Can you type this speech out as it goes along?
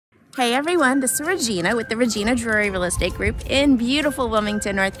Hey everyone, this is Regina with the Regina Drury Real Estate Group in beautiful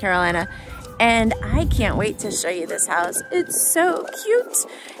Wilmington, North Carolina. And I can't wait to show you this house. It's so cute.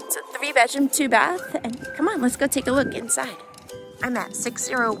 It's a 3-bedroom, 2-bath. And come on, let's go take a look inside. I'm at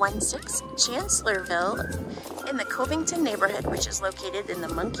 6016 Chancellorsville in the Covington neighborhood, which is located in the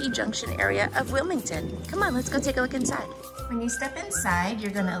Monkey Junction area of Wilmington. Come on, let's go take a look inside. When you step inside,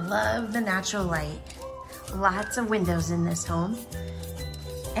 you're gonna love the natural light. Lots of windows in this home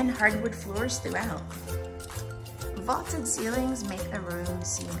and hardwood floors throughout. Vaulted ceilings make the room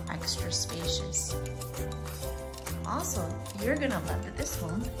seem extra spacious. Also, you're gonna love that this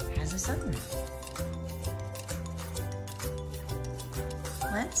home has a sunroom.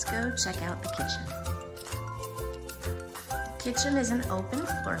 Let's go check out the kitchen. The kitchen is an open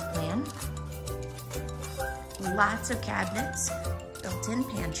floor plan. Lots of cabinets, built-in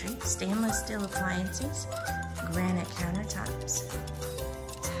pantry, stainless steel appliances, granite countertops,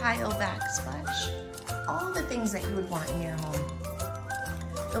 tile backsplash, all the things that you would want in your home.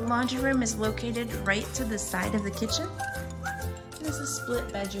 The laundry room is located right to the side of the kitchen. There's a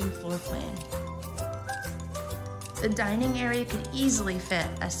split bedroom floor plan. The dining area could easily fit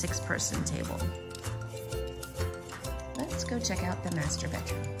a 6-person table. Let's go check out the master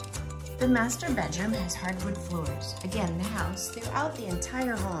bedroom. The master bedroom has hardwood floors. Again, the house throughout the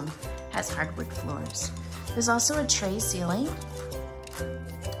entire home has hardwood floors. There's also a tray ceiling.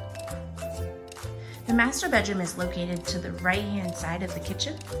 The master bedroom is located to the right-hand side of the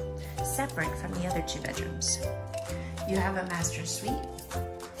kitchen, separate from the other 2 bedrooms. You have a master suite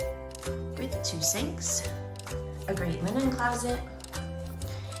with 2 sinks, a great linen closet,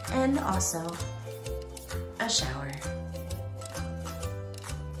 and also a shower.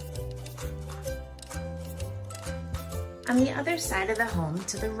 On the other side of the home,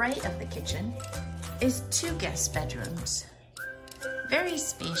 to the right of the kitchen, is 2 guest bedrooms. Very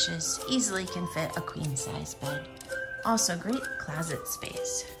spacious, easily can fit a queen-size bed. Also great closet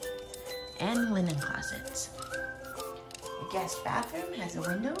space and linen closets. The guest bathroom has a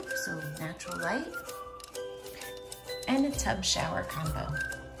window, so natural light, and a tub shower combo.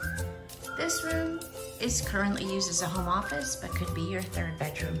 This room is currently used as a home office, but could be your 3rd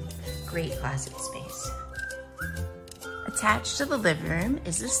bedroom. Great closet space. Attached to the living room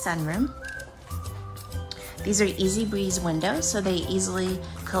is the sunroom. These are easy breeze windows, so they easily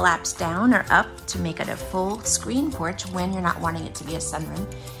collapse down or up to make it a full screen porch when you're not wanting it to be a sunroom.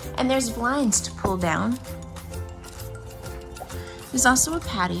 And there's blinds to pull down. There's also a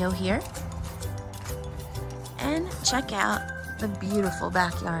patio here. And check out the beautiful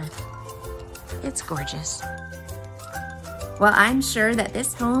backyard. It's gorgeous. Well, I'm sure that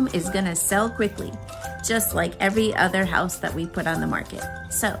this home is gonna sell quickly, just like every other house that we put on the market.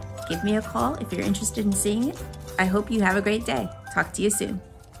 So give me a call if you're interested in seeing it. I hope you have a great day. Talk to you soon.